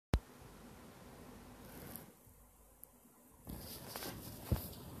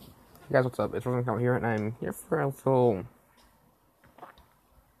Guys, what's up? It's Redstone Wire here, and I'm here for a little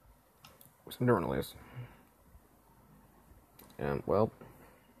some different release. And well,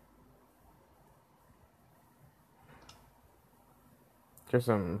 there's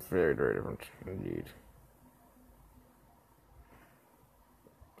some very, very different indeed.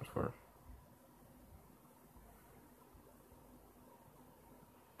 For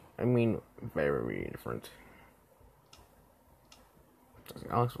I mean, very, very different.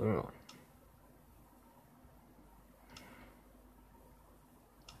 Alex Miller.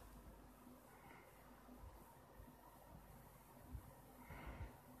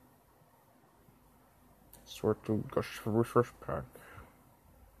 Sort to gush for research pack.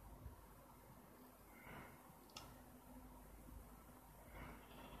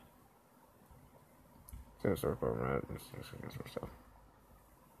 It's sort of overnight. This sort of stuff.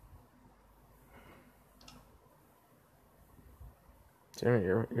 So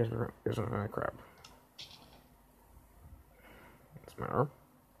you guys are kind of crap. It's matter.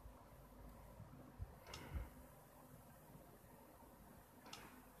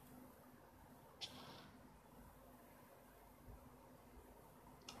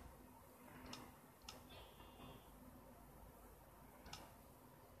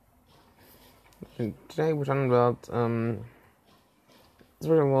 Today we're talking about it's a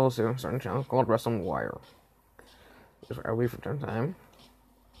very little certain channel called Redstone Wire. It's where I read from time to time.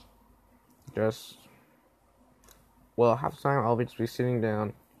 Half the time I'll just be sitting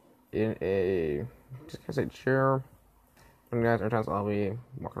down in a chair. And guys, other times I'll be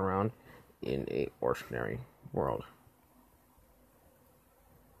walking around in a ordinary world.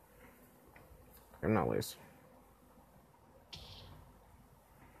 I'm not least.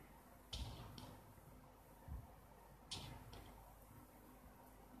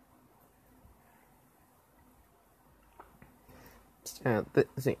 Yeah, this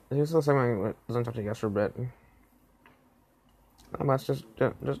is the segment I wasn't talking to you guys for a bit. Let's just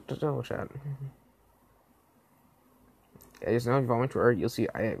double chat. Yeah, just now if you follow me on Twitter, you'll see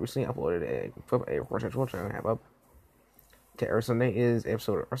I recently uploaded a record schedule which I have up. Every Sunday is an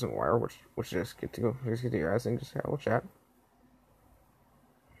episode of Redstone Wire, which just get to you guys and just have a little chat.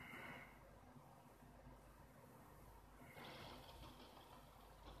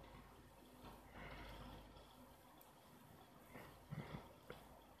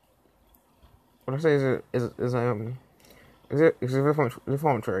 What I say is if you follow me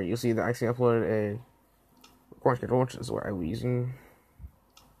on Twitter, you'll see that I actually uploaded a recording schedule, which is what I was using.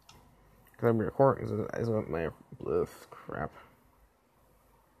 Because I've been recording, is what my crap.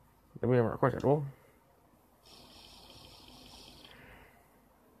 Then we have a recording schedule.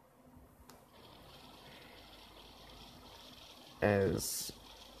 As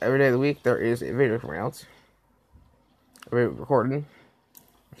every day of the week, there is a video coming out. A video recording.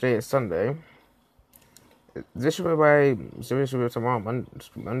 Today is Sunday. This should be tomorrow,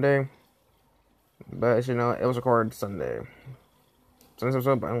 Monday. But as you know, it was recorded Sunday. Sunday's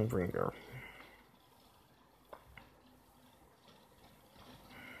episode, but I don't bring here.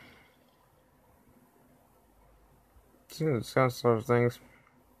 Seeing the discuss sort of things.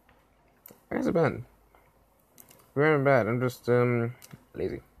 How has it been? Very bad. I'm just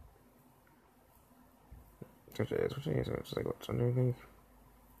lazy. Which day is it? It's like what, Sunday, I think?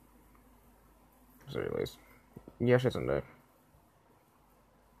 Sorry, at least. Yeah, shit, Sunday.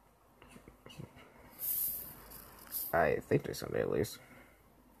 I think it's Sunday, at least.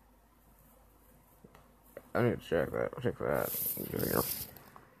 I need to check that. I'll check that.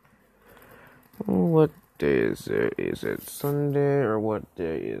 What day is it? Is it Sunday, or what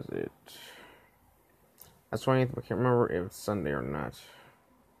day is it? That's 20th, but I can't remember if it's Sunday or not.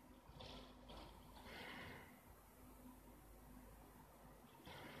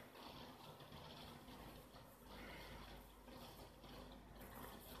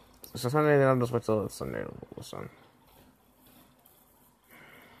 So Sunday, then I'll just wait till it's Sunday to listen.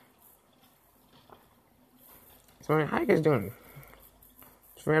 So, how you guys doing?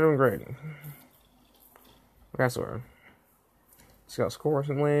 So, I'm doing great. Okay, so, just got school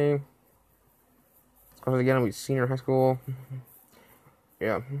recently. I was again, I'll be senior in high school.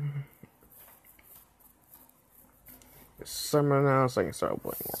 Yeah. It's summer now, so I can start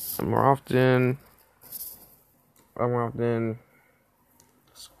playing more often.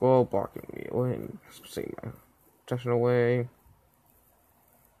 School blocking me away and taking my attention away.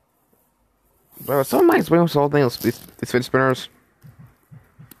 But some of my experience with all things, these fidget spinners.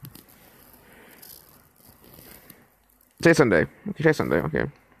 Today's Sunday. Okay, today's Sunday, okay.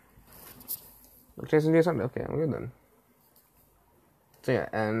 Today's Sunday, okay, I'm good then. So yeah,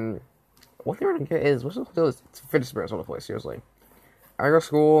 and one thing I don't get is, what's the deal with fidget spinners all the place, seriously? I go to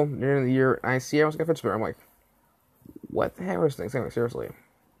school during the year, and I see everyone's got Fitchburg. I'm like, what the hell is this thing? Seriously.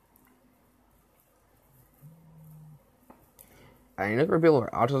 I know there are people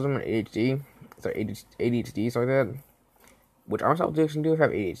with autism and ADHD, so ADHD, stuff like that, which I myself do have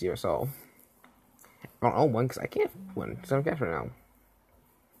ADHD myself. I don't own one because I can't win, so I'm cash right now.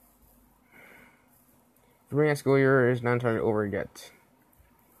 For me, my school year is not entirely over yet,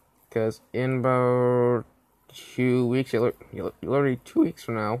 because in about 2 weeks, literally 2 weeks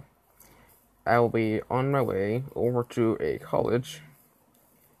from now, I will be on my way over to a college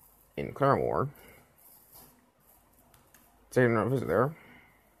in Claremore. Taking a visit there.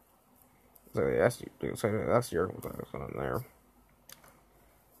 So last year was on there.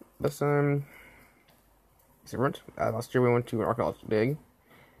 This time, it's different. Last year we went to our college to dig.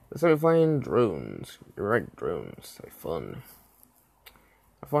 This time we're flying drones. You're right, drones. They're fun.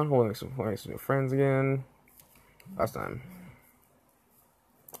 Fun holding some new friends again. Last time.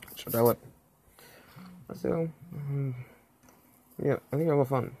 Should I let? Let's do. Yeah, I think it'll be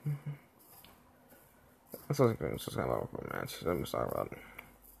fun. That's what it's just kind of a match. I'm just talking about.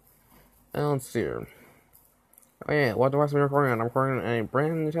 And let's see here. Oh yeah, what device am I recording on? I'm recording on a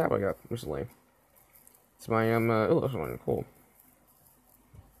brand new tab I got recently. It's my oh, this one cool.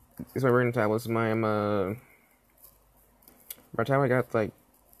 It's my brand new tab. It's my by the time I got like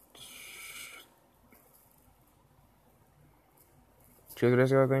 2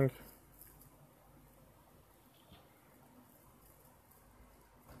 days ago, I think.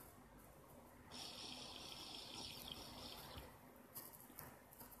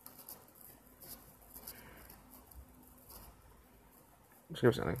 Just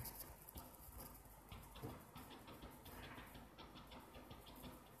give something.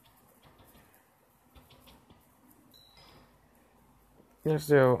 Yeah,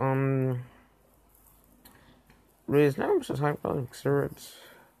 so, it's not much time, probably consider it.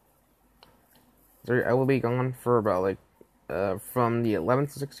 So I will be gone for about, like, from the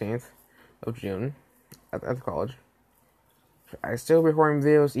 11th to 16th of June at the college. I still be recording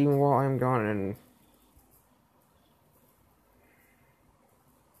videos even while I'm gone, and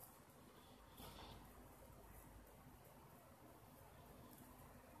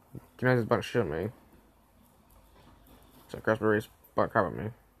you guys about to shit me. So Crashberry's about crap at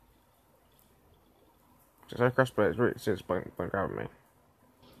me. So Crashberry's really serious about crap at me.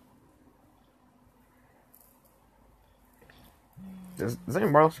 Does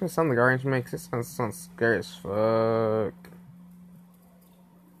anyone else think some of the Guardians makes it sounds scary as fuck?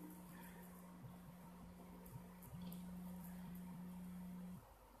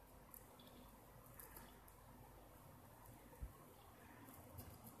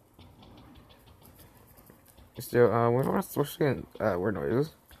 Still, we're getting weird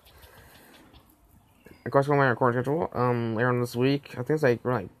noises. Of course, on my recording schedule, later on this week, I think it's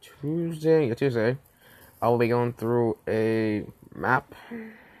like Tuesday, I'll be going through a map.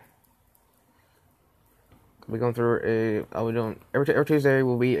 I'll be doing, every Tuesday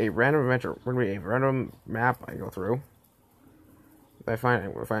will be a random adventure. We're going to be a random map I go through. If I find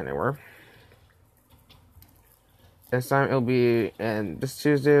anywhere. This time it'll be, and this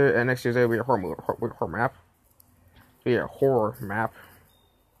Tuesday and next Tuesday will be a horror map. Be a horror map.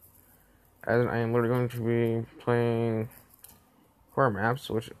 As I am literally going to be playing horror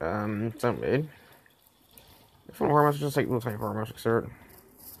maps, which some made. Some horror maps are just like little tiny horror maps, except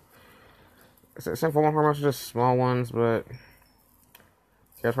for one horror maps are just small ones, but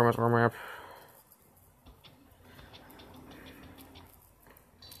yeah, horror map.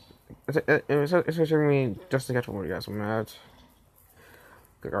 It's taking me just to catch up with you guys on that.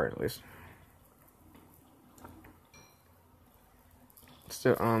 Good guard, at least.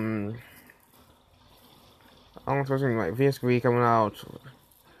 Still, I'm supposing like VSV coming out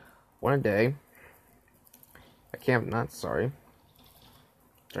one a day. I can't, not sorry.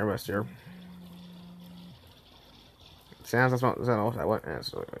 Try my best here. Sounds that's not all that went and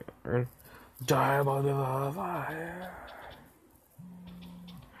so die by the fire.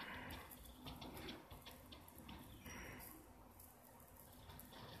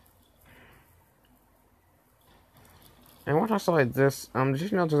 And watch stuff like this. Did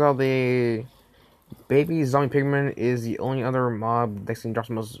you notice how the baby zombie pigman is the only other mob that can drops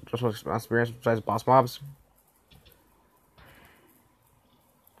most experience besides boss mobs?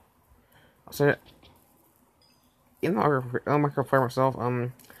 I'll say it. In the micro player myself,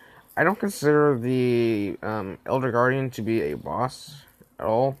 I don't consider the Elder Guardian to be a boss at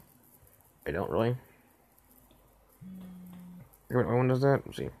all. I don't really. Everyone does that.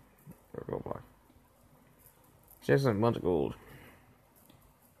 Let's see. Go block. She has a bunch of gold.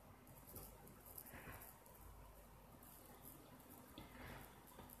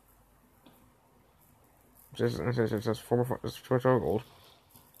 Just 4 gold.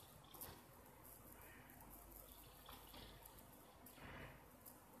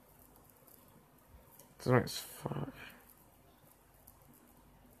 It's nice. Fuck.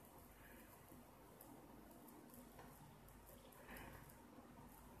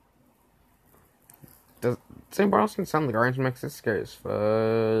 Does St. Boston sound like orange mix? It's scary as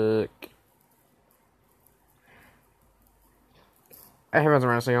fuck. I have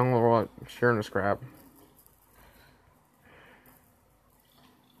around saying I'm gonna sharing the scrap.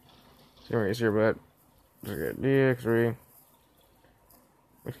 See where easier, but just get DX3.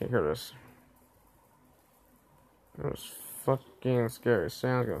 We can't hear this. That was fucking scary.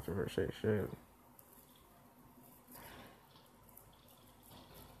 Sounds going through her shit.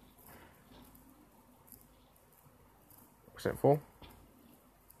 Percent full.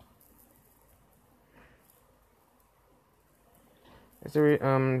 Is there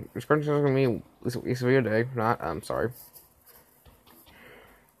this current is gonna be at least a video a day, not sorry.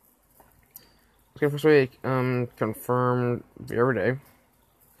 Okay, first week, confirmed every day.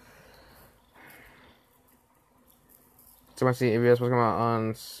 So my videos was come out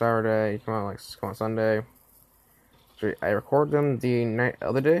on Saturday, come out Sunday. So I record them the night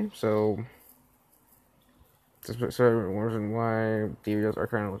of the day, so reason why the videos are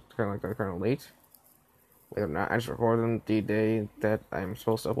kind of late. Whether or not I just record them the day that I'm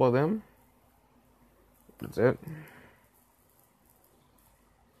supposed to upload them. That's it.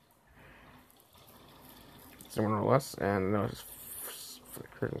 So more or less, and no, it's just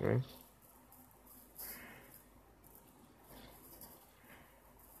hurting me.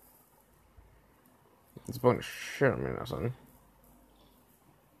 It's a bunch of shit on me now, son.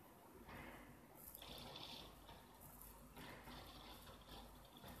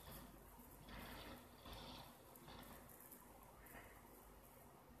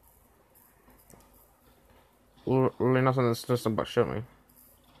 Literally nothing that's just about shit on me.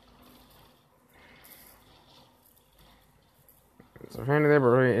 It's a handy there, but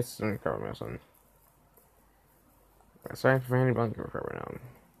really it's an cover me, son. Sorry for handy, but I don't give a crap right now.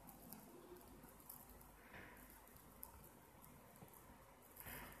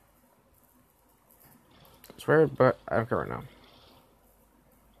 It's weird, but I don't care right now.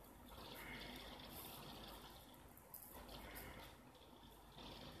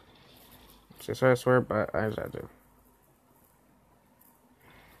 Sorry, I swear, but I just had to.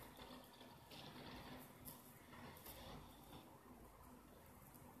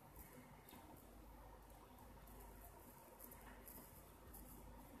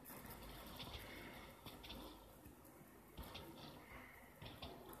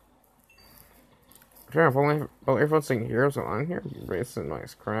 Sure, if only everyone's saying heroes on here, it's some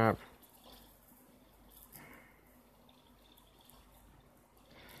nice crap.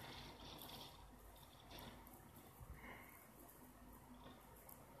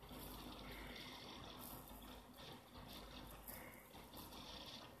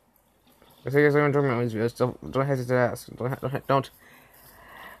 If you guys are enjoying my videos, don't hesitate to ask. Don't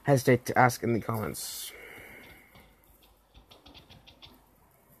hesitate to ask in the comments.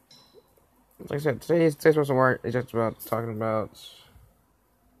 Like I said, today's supposed to work. It's just about talking about,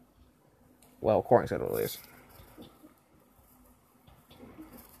 well, according to at least.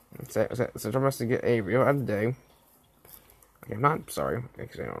 It's a try to get a video out of the day. Okay, I'm not sorry.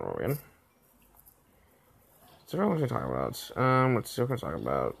 Because I don't know again. So what was I talking about? Let's see what can I talk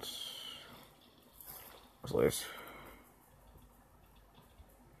about. What's least?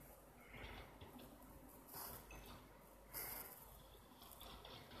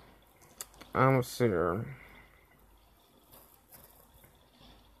 Let's see here.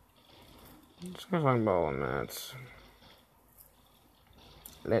 Just gonna talk about on that.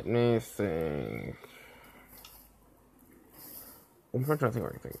 Let me think. I'm trying to think what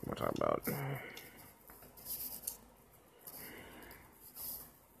I can think what to talk about.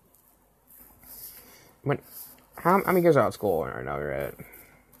 How many guys are out of school right now? You're at.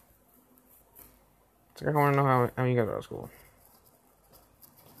 So I want to know how many guys are out of school.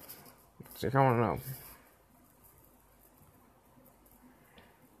 So I want to know.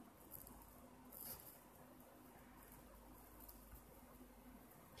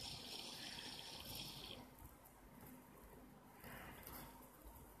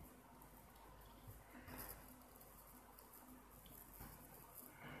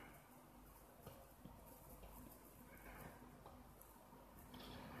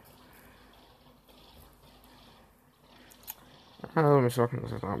 Let me talk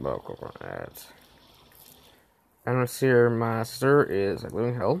about corporate ads. And let's see here, my sister is like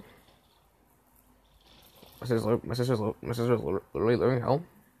living hell. My sister's literally living hell.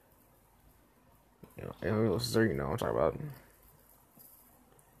 You know what I'm talking about.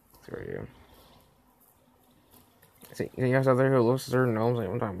 Let's see right here. See, you guys out there who looks certain gnomes, like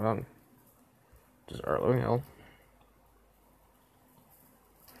what I'm talking about. Just are living hell.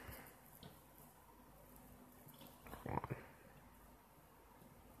 Come on.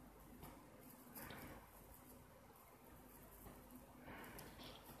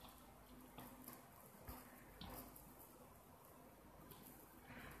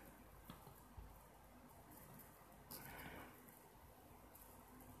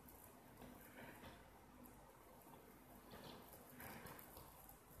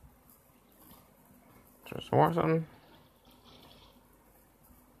 Just more something.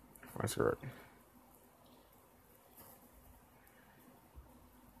 I screw it.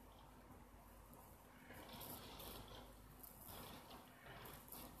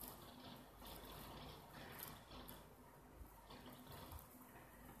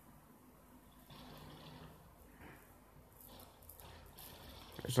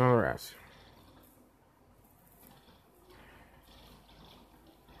 There's another ass.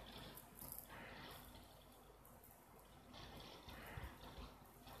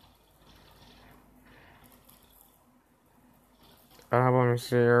 How about this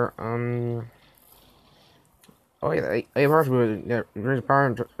here? Oh yeah, the Pirates movie. Yeah, there's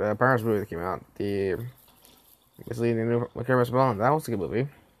Pirates movie that came out. The misleading new Macarius Bond. That was a good movie.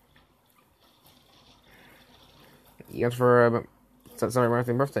 Yes, for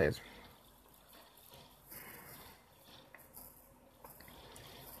celebrating birthdays.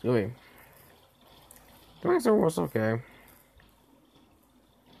 Movie. The answer was okay.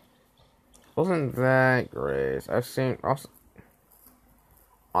 Wasn't that great? I've seen also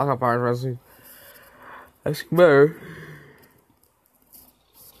Pirates Wrestling. I've seen better.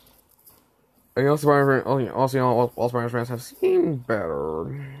 And also all Pirates fans have seen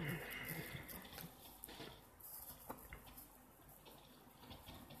better.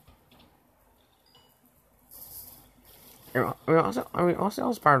 Also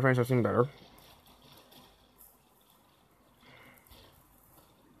all Pirates fans have seen better.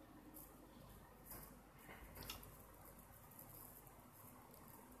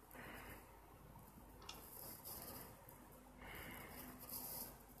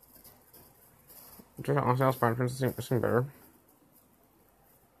 Just honestly, all Spider Fans have seen better.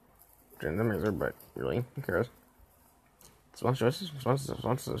 Jen the Mazer, but really, who cares? It's one choice, it's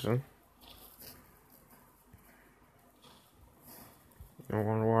one decision. No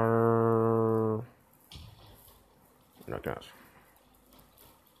one water. No gas.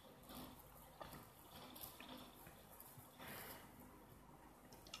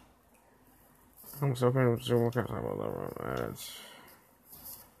 I'm so open to what kind of about that.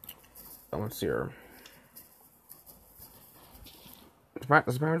 Let's see her.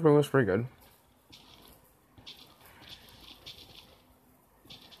 The Spanish movie was pretty good.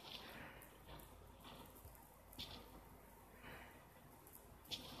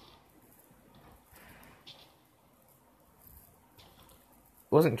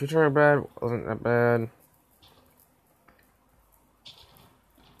 Wasn't too terribly bad. Wasn't that bad.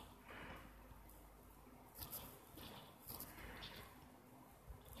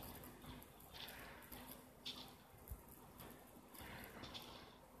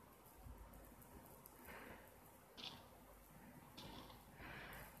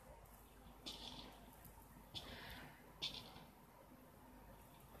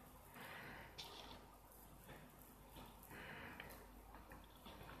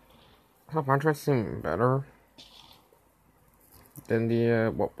 I thought Contract seemed better than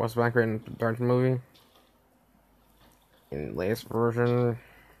the What's Back in Dungeon movie in the latest version,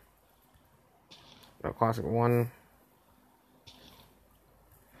 the classic one.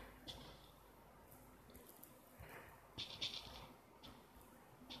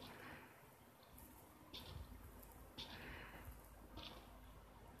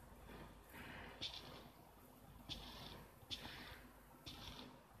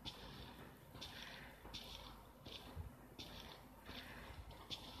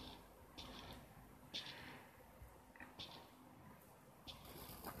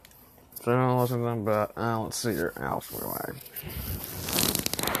 So I was thinking about let's see your Alpha Line.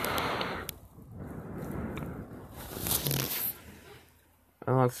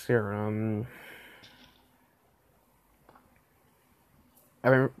 Let's see here.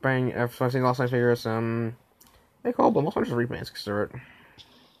 I've been buying. I've seen lost my figures. They call, but most of them just repaints. Consider it.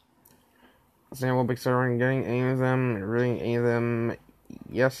 I won't be considering getting any of them. Reading any of them.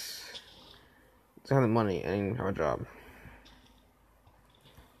 Yes. To have the money and have a job.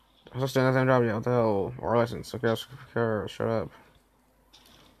 I was just doing the same job, yeah, what the hell? Or license. Okay, shut up.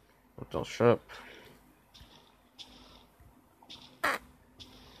 Don't shut up.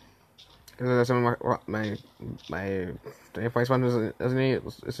 Because some of my device one isn't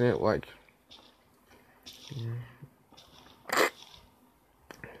it like.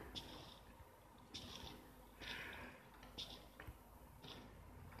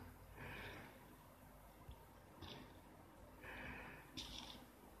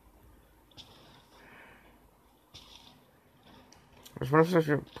 There's one of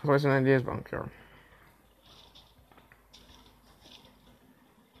your place and ideas, but I don't care.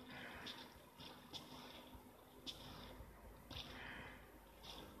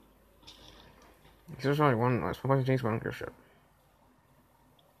 There's only one. It's one place, but I don't give a shit.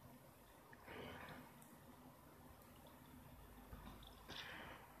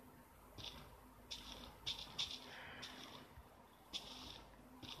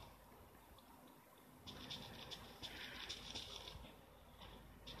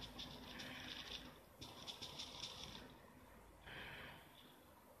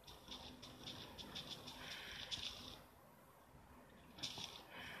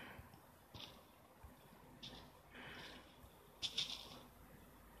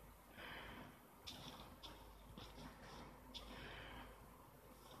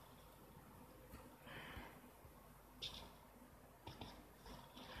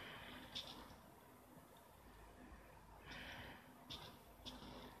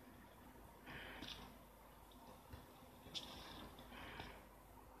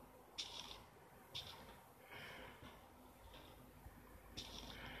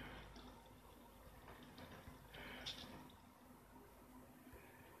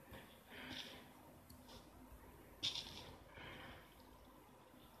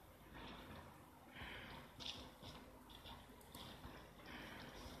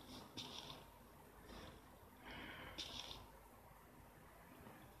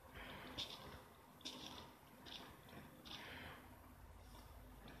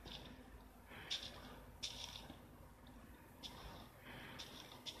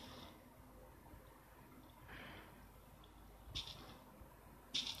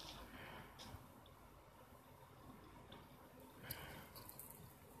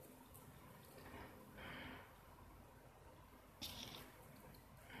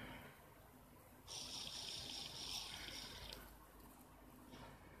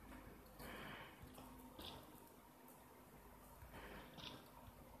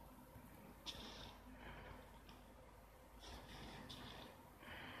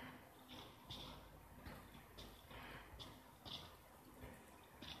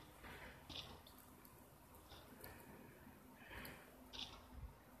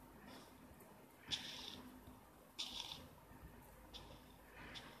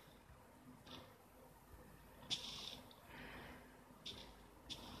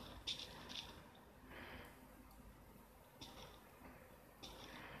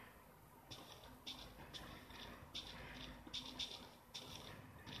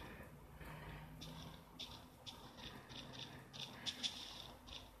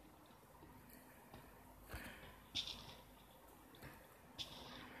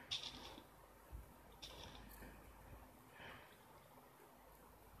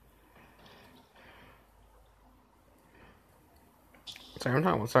 Sorry, I'm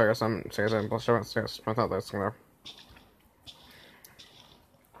not. Sorry, I'm plus I thought that's there.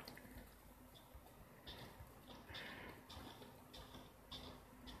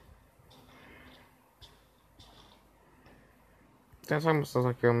 That's almost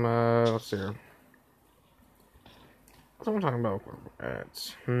like let's see here. What am I talking about?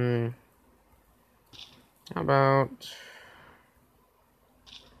 How about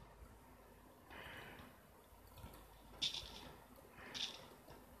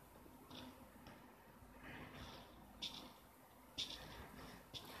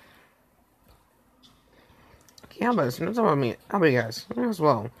okay, how about this? Don't talk about me. How about you guys? Me as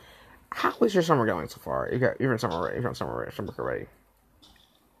well. How is your summer going so far? You're in summer already. You're in summer already.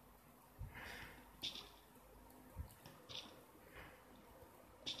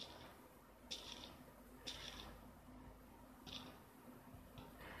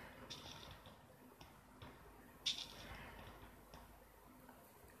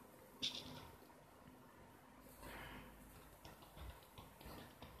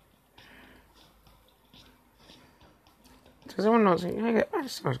 Does everyone know? I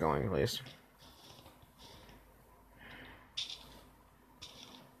just summer's going at least.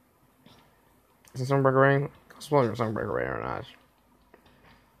 Is the summer break rain? Possible your summer break rain or not?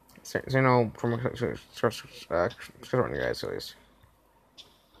 So you know from you guys at least.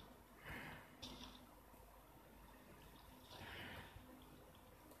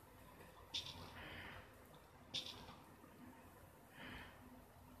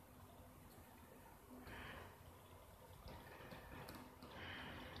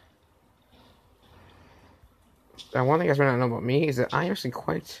 And one thing you guys may not know about me is that I am actually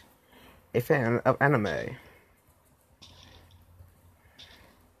quite a fan of anime.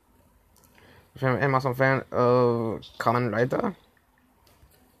 I'm also a fan of Kamen Rider.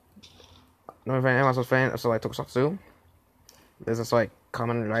 I'm also a fan of so like Tokusatsu. There's also like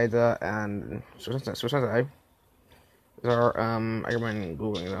Kamen Rider and Super Sentai. These are I recommend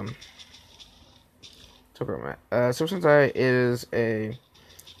googling them. Super Sentai is a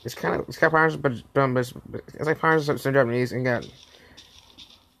it's kind of Power Rangers, but it's like Power Rangers in Japanese and got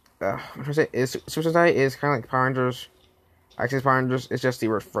I'm trying to say is Super Sentai is kind of like Power Rangers. Actually, Power Rangers is just the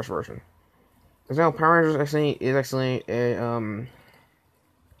first version. Because now Power Rangers actually is actually a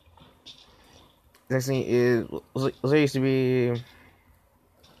was used to be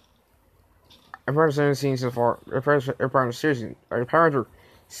a part of the series so far. A part of the series, or a Power Ranger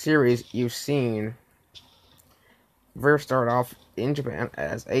series you've seen. Very started off in Japan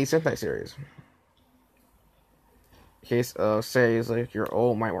as a Sentai series. In case of say like your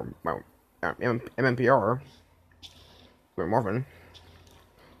old MMPR, or Morphin.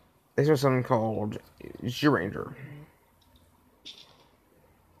 This was something called G-Ranger.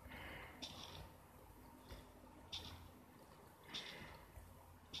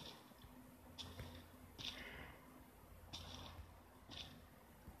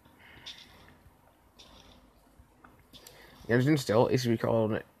 The engine still is to be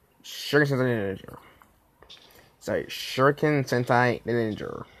called Shuriken Sentai Ninja. Sorry, Shuriken Sentai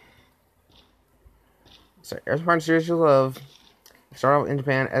Ninja. So, every part of the series you love started off in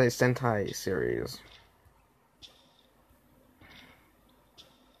Japan as a Sentai series.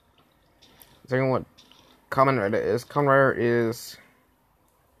 Second, what Kamen Rider is. Kamen Rider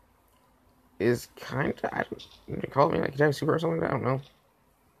is kind of, I don't call it like Detective Super or something like that, I don't know.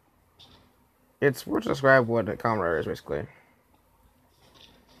 It's word to describe what a Kamen Rider is basically.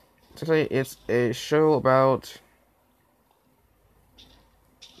 Essentially, it's a show about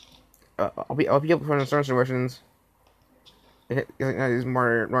I'll be able to put in certain situations. It's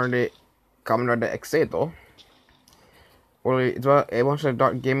modern day Kamen Rider Exeto. Where it's about a bunch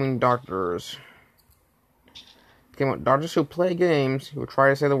of gaming doctors. Doctors who play games who try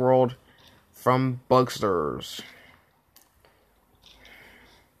to save the world from bugsters.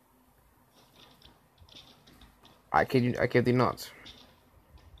 I kid you not.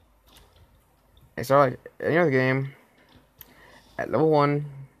 It's like any other game. At level 1,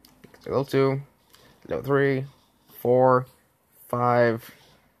 level 2, level 3, 4, 5.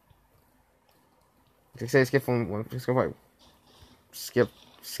 You say skip from 1, just go like skip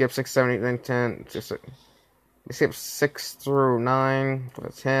 6, 7, 8, 9, 10. Just skip 6 through 9, to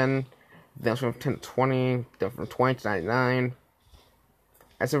 10. Then from 10 to 20. Then from 20 to 99.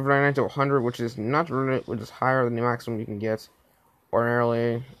 I said from 99 to 100, which is higher than the maximum you can get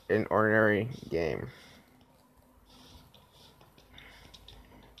ordinarily in an ordinary game.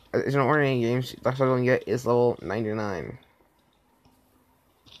 As an ordinary game, that's what I'm going to get is level 99.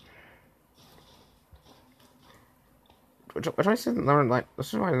 Which I said number like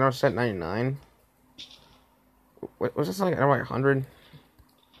this is why I never set 99. Was this like 100?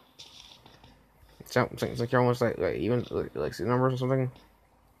 It's like you're almost like even like numbers or something.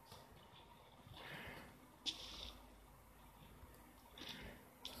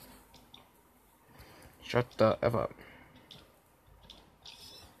 Shut the F up.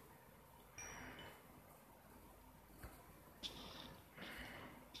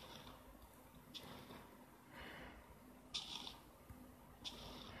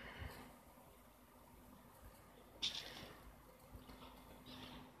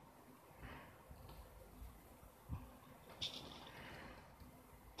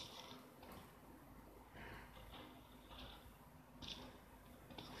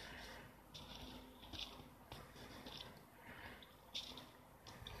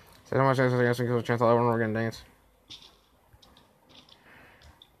 So how much I guess because of chance I'll ever again, dang it.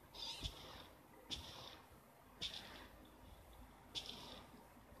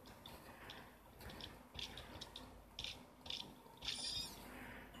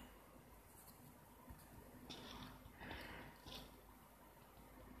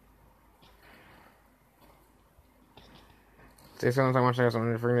 Say something how much I guess I'm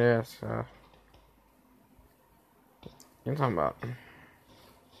gonna freaking ass. What are you talking about?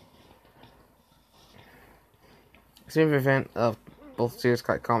 Same event of both series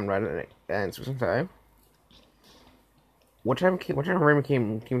called Kamen Rider and Super Sentai. Whichever came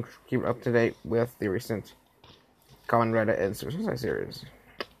up to date with the recent Kamen Rider and Super Sentai series.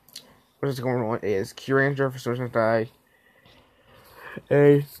 What is going on is Q-Ranger for Super Sentai.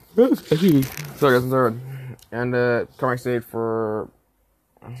 Sorry, guys, I'm sorry. And Comic State for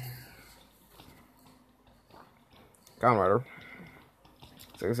Gone Rider.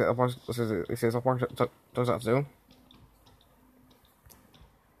 So it says I'll park those out soon.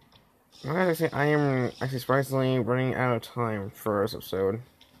 I am actually surprisingly running out of time for this episode.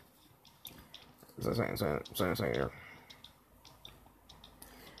 So here.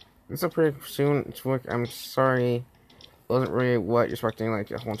 This is pretty soon. I'm sorry. It wasn't really what you're expecting, like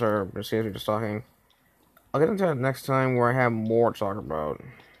a whole entire series we're just talking. I'll get into it next time where I have more to talk about.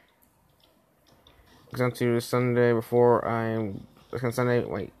 I'll get into Sunday before I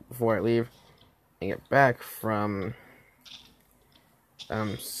leave and get back from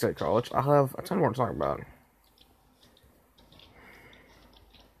City College. I'll have a ton more to talk about.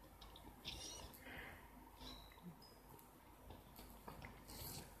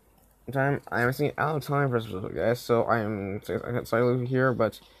 I'm actually out of time for this episode, guys, so I'm sorry here,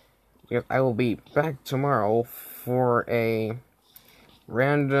 but because I will be back tomorrow for a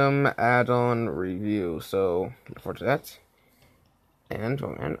random add-on review, so look forward to that.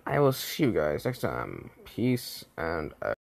 And I will see you guys next time. Peace and